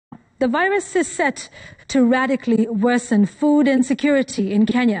The virus is set to radically worsen food insecurity in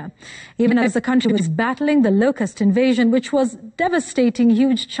Kenya, even as the country was battling the locust invasion, which was devastating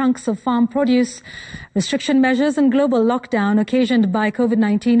huge chunks of farm produce. Restriction measures and global lockdown occasioned by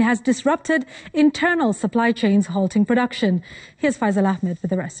COVID-19 has disrupted internal supply chains, halting production. Here's Faisal Ahmed with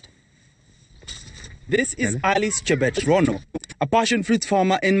the rest. This is Alice Chebet Rono, a passion fruits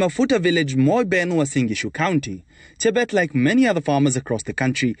farmer in Mafuta village, Moiben, Uasin Gishu County. Chebet, like many other farmers across the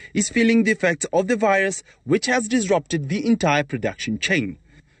country, is feeling the effects of the virus, which has disrupted the entire production chain.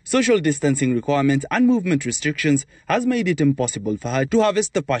 Social distancing requirements and movement restrictions has made it impossible for her to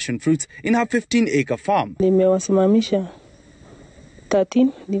harvest the passion fruits in her 15-acre farm. Nimewasimamisha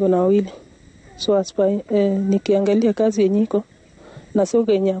 13, niko na wawili. So nikiangalia kazi yenye iko na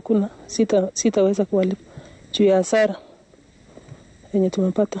soko yenye hakuna, sitaweza kuwalipa juu ya hasara yenye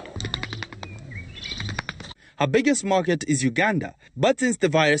tumepata. Her biggest market is Uganda, but since the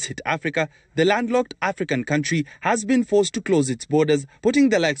virus hit Africa, the landlocked African country has been forced to close its borders, putting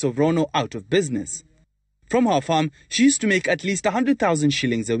the likes of Rono out of business. From her farm, she used to make at least 100,000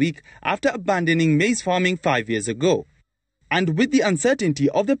 shillings a week after abandoning maize farming 5 years ago. And with the uncertainty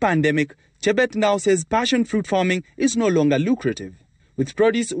of the pandemic, Chebet now says passion fruit farming is no longer lucrative, with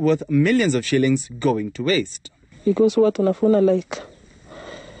produce worth millions of shillings going to waste. Because what tunafuna like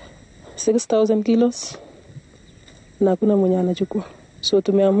 6,000 kilos. Na kuna mwenye anachukua. So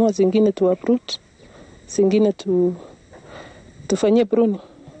tumeamua zingine tu uproot, zingine tufanyie prune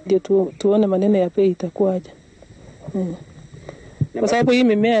ndio tuone maneno ya bei itakuwa aje. Kwa sababu hii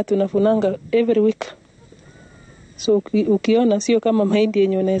mimea tunafunanga every week. So ukiona sio kama mahindi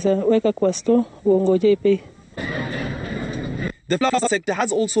yenye unaweza weka kwa store uongoje bei. The flower sector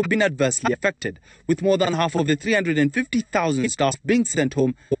has also been adversely affected, with more than half of the 350,000 staff being sent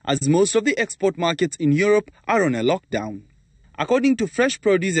home, as most of the export markets in Europe are on a lockdown. According to Fresh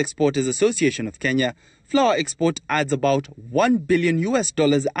Produce Exporters Association of Kenya, flower export adds about $1 billion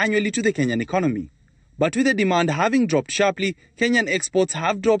annually to the Kenyan economy. But with the demand having dropped sharply, Kenyan exports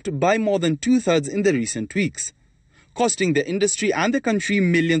have dropped by more than 2/3 in the recent weeks, costing the industry and the country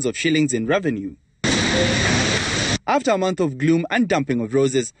millions of shillings in revenue. After a month of gloom and dumping of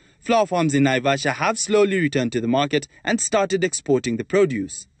roses, flower farms in Naivasha have slowly returned to the market and started exporting the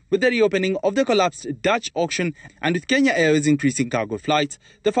produce. With the reopening of the collapsed Dutch auction and with Kenya Airways increasing cargo flights,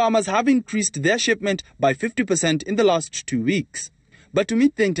 the farmers have increased their shipment by 50% in the last 2 weeks. But to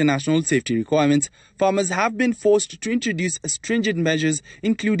meet the international safety requirements, farmers have been forced to introduce stringent measures,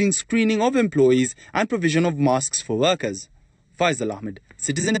 including screening of employees and provision of masks for workers. Faisal Ahmed,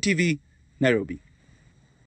 Citizen TV, Nairobi.